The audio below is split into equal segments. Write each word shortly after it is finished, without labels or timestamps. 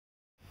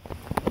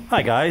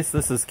Hi guys,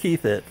 this is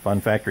Keith at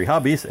Fun Factory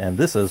Hobbies, and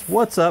this is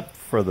what's up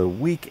for the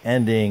week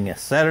ending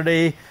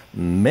Saturday,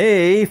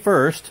 May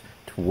 1st,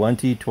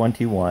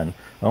 2021.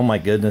 Oh my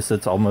goodness,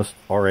 it's almost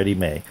already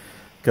May,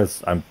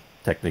 because I'm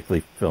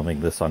technically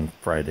filming this on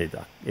Friday,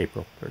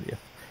 April 30th.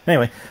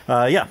 Anyway,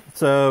 yeah,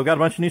 so got a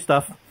bunch of new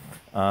stuff,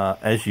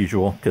 as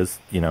usual, because,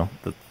 you know,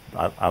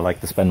 I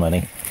like to spend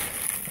money.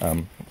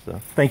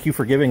 So thank you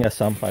for giving us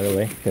some, by the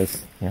way,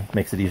 because, you know, it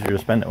makes it easier to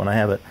spend it when I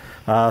have it.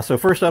 So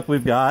first up,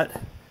 we've got...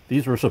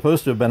 These were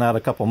supposed to have been out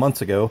a couple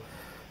months ago,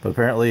 but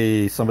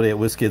apparently somebody at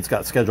WizKids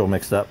got schedule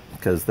mixed up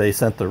because they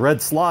sent the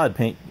Red Slod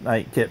paint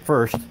night kit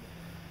first.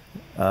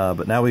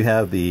 But now we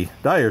have the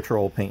Dire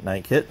Troll paint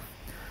night kit,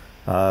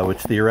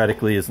 which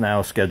theoretically is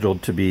now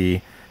scheduled to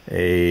be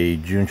a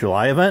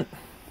June-July event.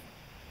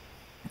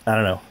 I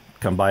don't know.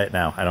 Come buy it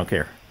now. I don't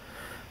care.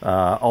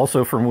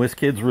 Also from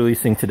WizKids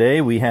releasing today,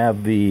 we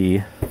have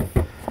the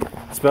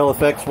Spell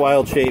Effects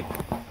Wild Shape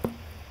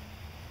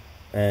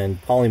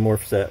and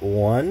Polymorph Set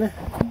 1.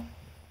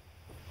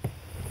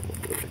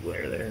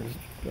 Glare there. Just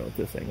go with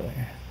this angle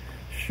here.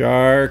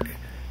 Shark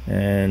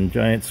and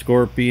Giant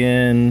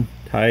Scorpion,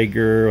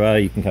 Tiger. Well,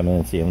 you can come in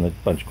and see them. There's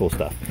a bunch of cool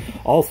stuff.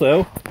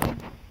 Also,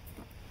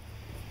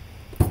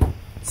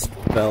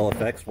 Spell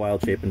Effects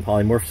Wild Shape and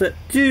Polymorph Set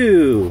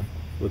 2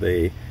 with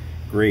a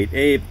Great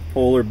Ape,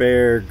 Polar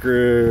Bear,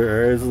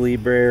 Grizzly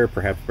Bear,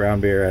 perhaps Brown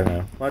Bear. I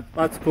don't know.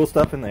 Lots of cool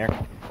stuff in there.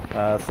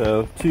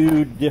 So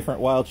 2 different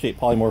Wild Shape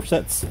Polymorph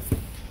sets.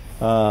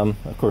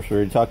 Of course, we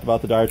already talked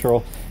about the Dire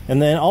Troll.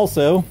 And then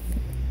also,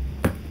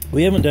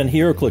 we haven't done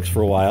HeroClix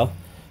for a while.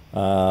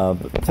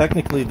 But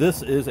technically,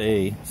 this is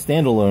a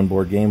standalone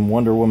board game,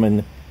 Wonder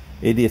Woman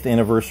 80th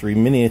Anniversary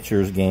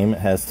Miniatures game.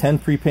 It has 10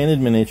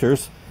 pre-painted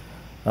miniatures.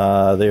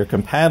 They are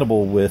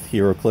compatible with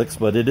HeroClix,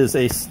 but it is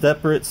a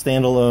separate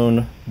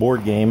standalone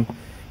board game.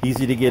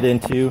 Easy to get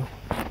into.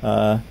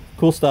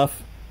 Cool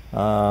stuff.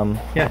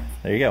 Yeah,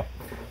 there you go.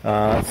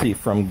 Let's see,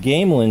 from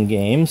Gamelin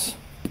Games,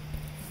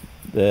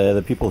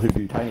 the people who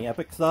do Tiny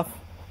Epic stuff,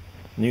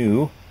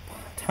 new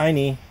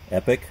Tiny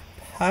Epic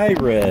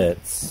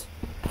Pirates.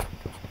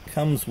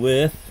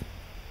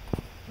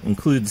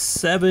 Includes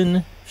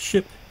 7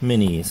 ship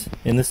minis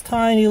in this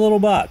tiny little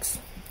box.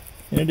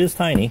 And it is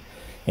tiny.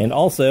 And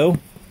also,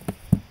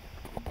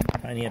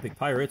 Tiny Epic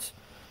Pirates,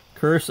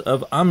 Curse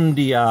of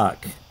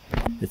Amdiak.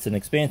 It's an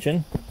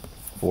expansion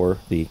for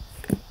the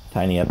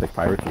Tiny Epic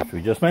Pirates, which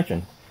we just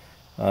mentioned.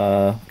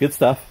 Good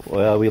stuff.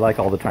 Well, we like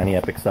all the Tiny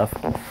Epic stuff.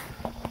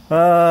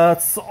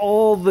 That's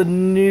all the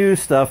new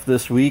stuff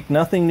this week.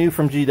 Nothing new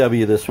from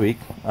GW this week.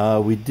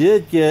 We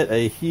did get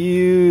a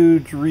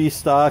huge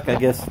restock, I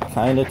guess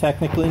kind of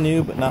technically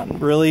new, but not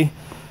really,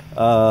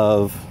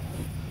 of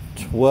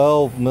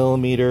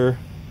 12mm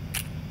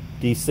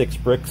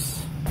D6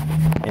 bricks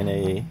in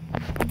a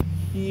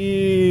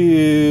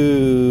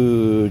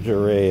huge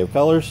array of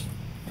colors.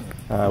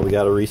 We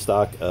got a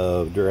restock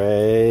of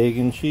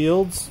Dragon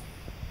Shields.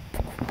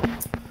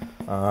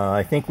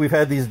 I think we've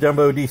had these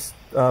jumbo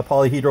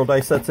polyhedral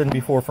dice sets in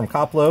before from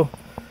Koplo.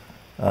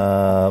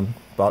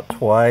 About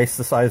twice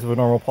the size of a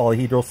normal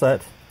polyhedral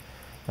set.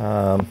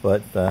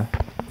 But I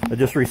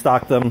just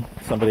restocked them.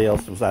 Somebody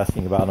else was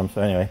asking about them.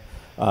 So anyway,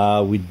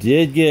 we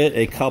did get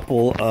a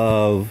couple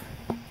of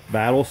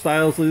Battle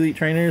Styles Elite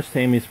Trainers.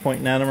 Tammy's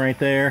pointing at them right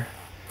there.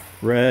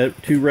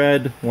 2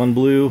 red, 1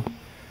 blue.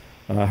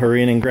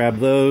 Hurry in and grab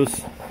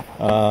those.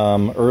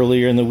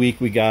 Earlier in the week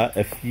we got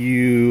a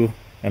few,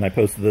 and I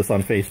posted this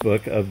on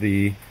Facebook, of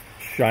the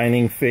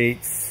Shining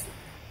Fates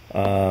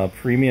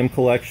premium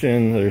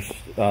collection. There's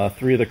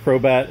 3 of the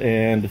Crobat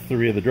and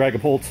 3 of the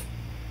Dragapult.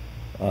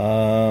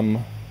 I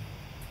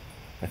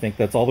think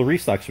that's all the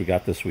restocks we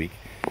got this week.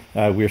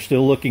 We're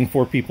still looking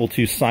for people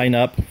to sign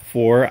up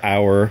for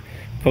our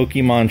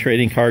Pokemon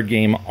trading card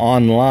game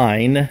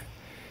online,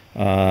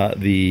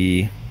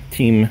 the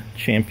Team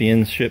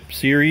Championship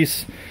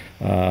Series.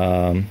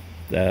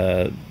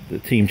 The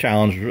Team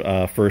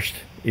Challenge first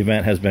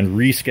event has been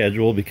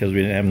rescheduled because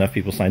we didn't have enough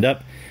people signed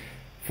up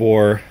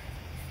for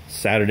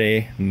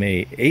Saturday,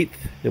 May 8th.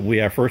 It'll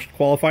be our first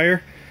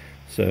qualifier,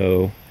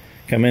 so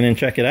come in and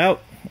check it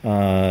out.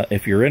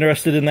 If you're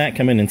interested in that,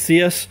 come in and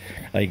see us.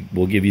 I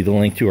will give you the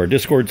link to our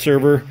Discord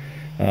server,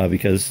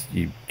 because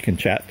you can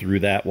chat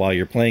through that while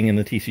you're playing in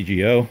the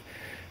TCGO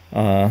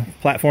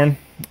platform.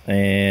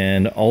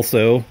 And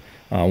also,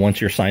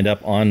 once you're signed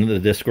up on the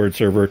Discord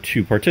server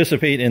to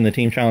participate in the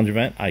Team Challenge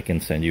event, I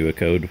can send you a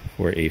code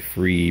for a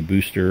free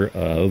booster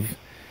of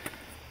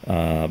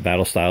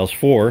Battle Styles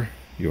for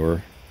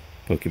your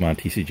Pokemon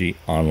TCG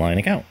online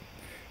account.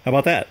 How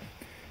about that?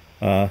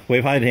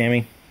 Wave hi,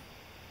 Tammy.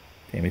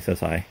 Tammy says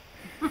hi.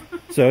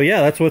 So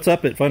yeah, that's what's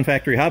up at Fun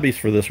Factory Hobbies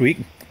for this week.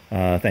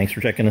 Thanks for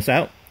checking us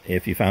out.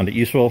 If you found it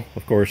useful,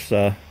 of course,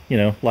 you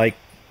know, like,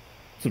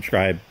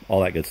 subscribe,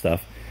 all that good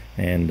stuff.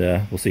 And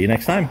we'll see you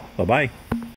next time. Bye-bye.